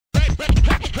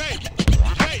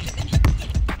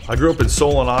I grew up in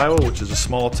Solon, Iowa, which is a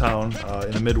small town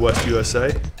in the Midwest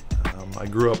USA. I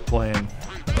grew up playing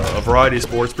a variety of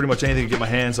sports, pretty much anything to get my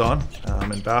hands on.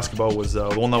 And basketball was the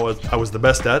one that I was the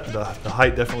best at. The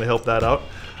height definitely helped that out.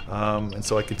 And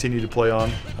so I continued to play on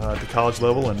at the college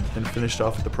level and finished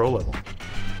off at the pro level.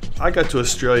 I got to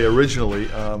Australia originally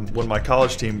when my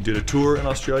college team did a tour in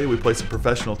Australia. We played some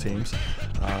professional teams.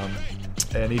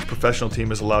 And each professional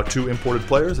team is allowed 2 imported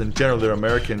players, and generally they're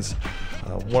Americans.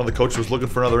 One of the coaches was looking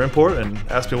for another import and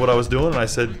asked me what I was doing, and I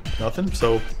said nothing.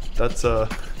 So that's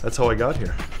how I got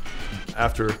here.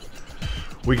 After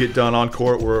we get done on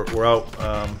court, we're out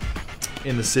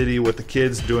in the city with the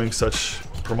kids doing such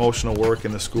promotional work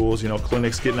in the schools,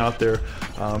 clinics, getting out there,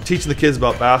 teaching the kids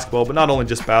about basketball, but not only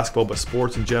just basketball, but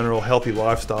sports in general, healthy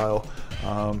lifestyle.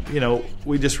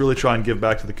 We just really try and give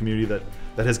back to the community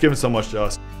that has given so much to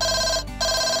us.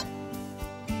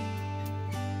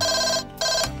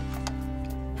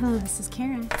 Hello, this is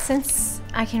Kara. Since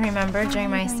I can remember,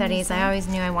 during my studies, I always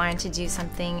knew I wanted to do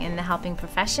something in the helping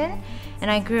profession.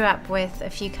 And I grew up with a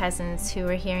few cousins who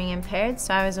were hearing impaired,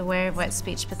 so I was aware of what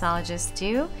speech pathologists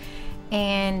do.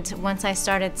 And once I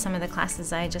started some of the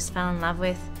classes, I just fell in love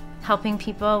with helping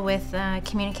people with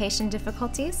communication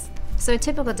difficulties. So a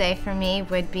typical day for me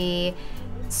would be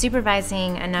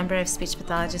supervising a number of speech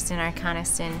pathologists in our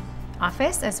Coniston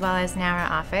office, as well as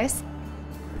Nowra office.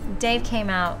 Dave came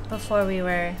out before we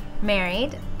were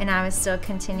married, and I was still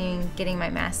continuing getting my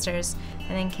master's, and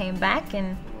then came back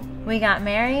and we got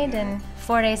married, and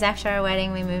 4 days after our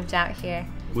wedding we moved out here.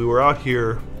 We were out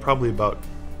here probably about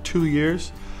 2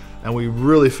 years, and we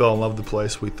really fell in love with the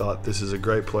place. We thought this is a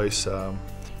great place.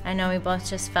 I know we both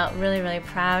just felt really, really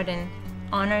proud and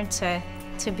honored to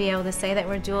be able to say that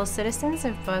we're dual citizens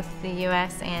of both the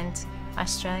US and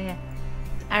Australia.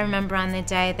 I remember on the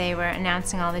day they were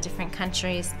announcing all the different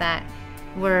countries that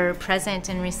were present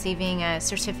and receiving a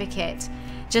certificate,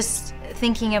 just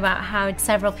thinking about how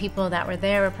several people that were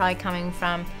there were probably coming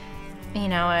from,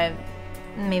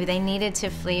 maybe they needed to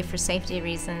flee for safety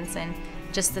reasons, and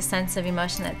just the sense of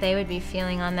emotion that they would be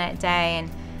feeling on that day,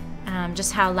 and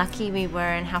just how lucky we were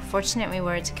and how fortunate we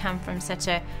were to come from such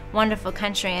a wonderful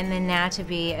country and then now to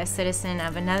be a citizen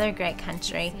of another great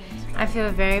country. I feel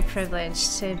very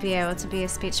privileged to be able to be a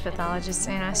speech pathologist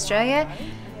in Australia,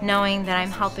 knowing that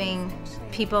I'm helping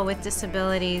people with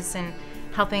disabilities and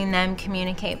helping them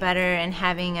communicate better and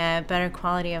having a better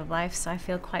quality of life, so I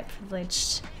feel quite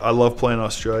privileged. I love playing in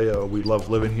Australia. We love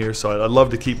living here, so I'd love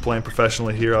to keep playing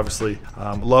professionally here, obviously.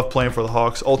 Love playing for the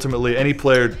Hawks. Ultimately, any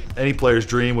player's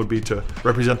dream would be to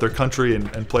represent their country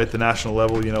and play at the national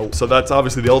level, so that's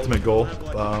obviously the ultimate goal.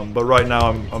 But right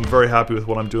now, I'm very happy with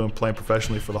what I'm doing, playing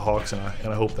professionally for the Hawks, and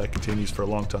I hope that continues for a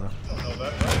long time.